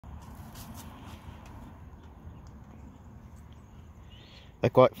They're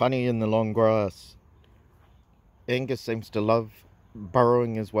quite funny in the long grass. Angus seems to love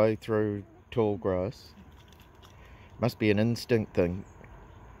burrowing his way through tall grass. Must be an instinct thing.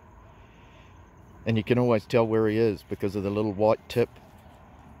 And you can always tell where he is because of the little white tip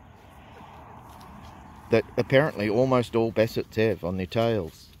that apparently almost all Bassets have on their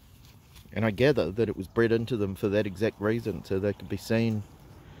tails. And I gather that it was bred into them for that exact reason, so they could be seen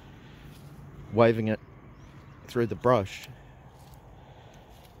waving it through the brush.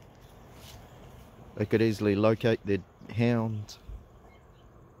 They could easily locate their hounds.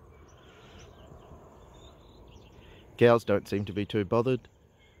 Cows don't seem to be too bothered.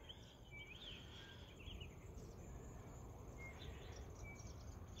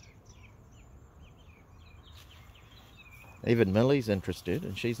 Even Millie's interested,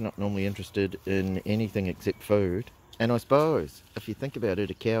 and she's not normally interested in anything except food. And I suppose, if you think about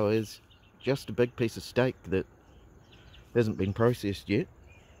it, a cow is just a big piece of steak that hasn't been processed yet,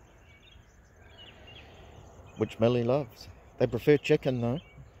 which Millie loves. They prefer chicken though.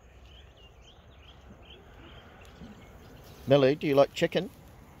 Millie, do you like chicken?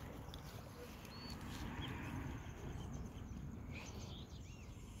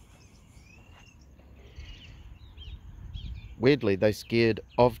 Weirdly, they're scared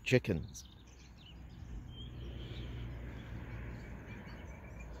of chickens.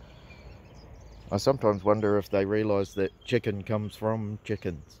 I sometimes wonder if they realise that chicken comes from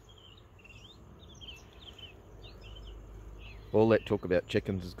chickens. All that talk about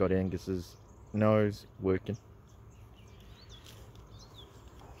chickens has got Angus's nose working.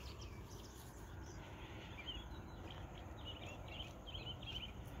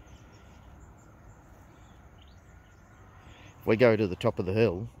 If we go to the top of the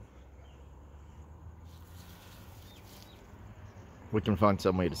hill, we can find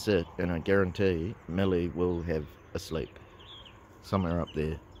somewhere to sit, and I guarantee Millie will have a sleep somewhere up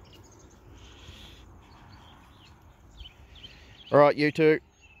there. Alright, you two.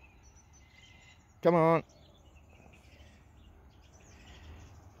 Come on.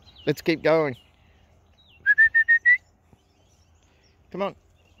 Let's keep going. Come on.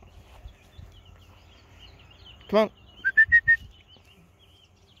 Come on.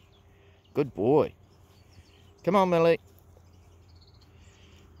 Good boy. Come on, Millie.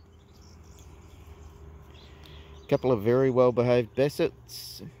 Couple of very well behaved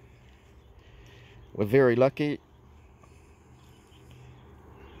Bassets. We're very lucky.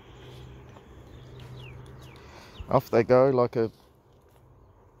 Off they go like a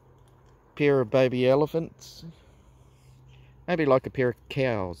pair of baby elephants. Maybe like a pair of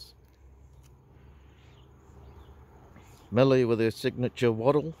cows. Millie with her signature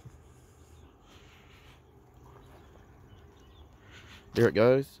waddle. There it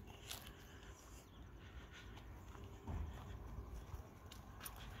goes.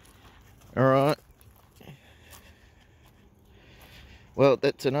 Alright. Well,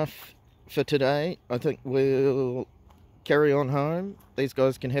 that's enough for today. I think we'll carry on home. These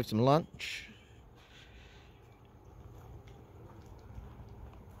guys can have some lunch.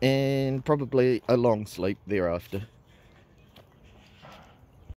 And probably a long sleep thereafter.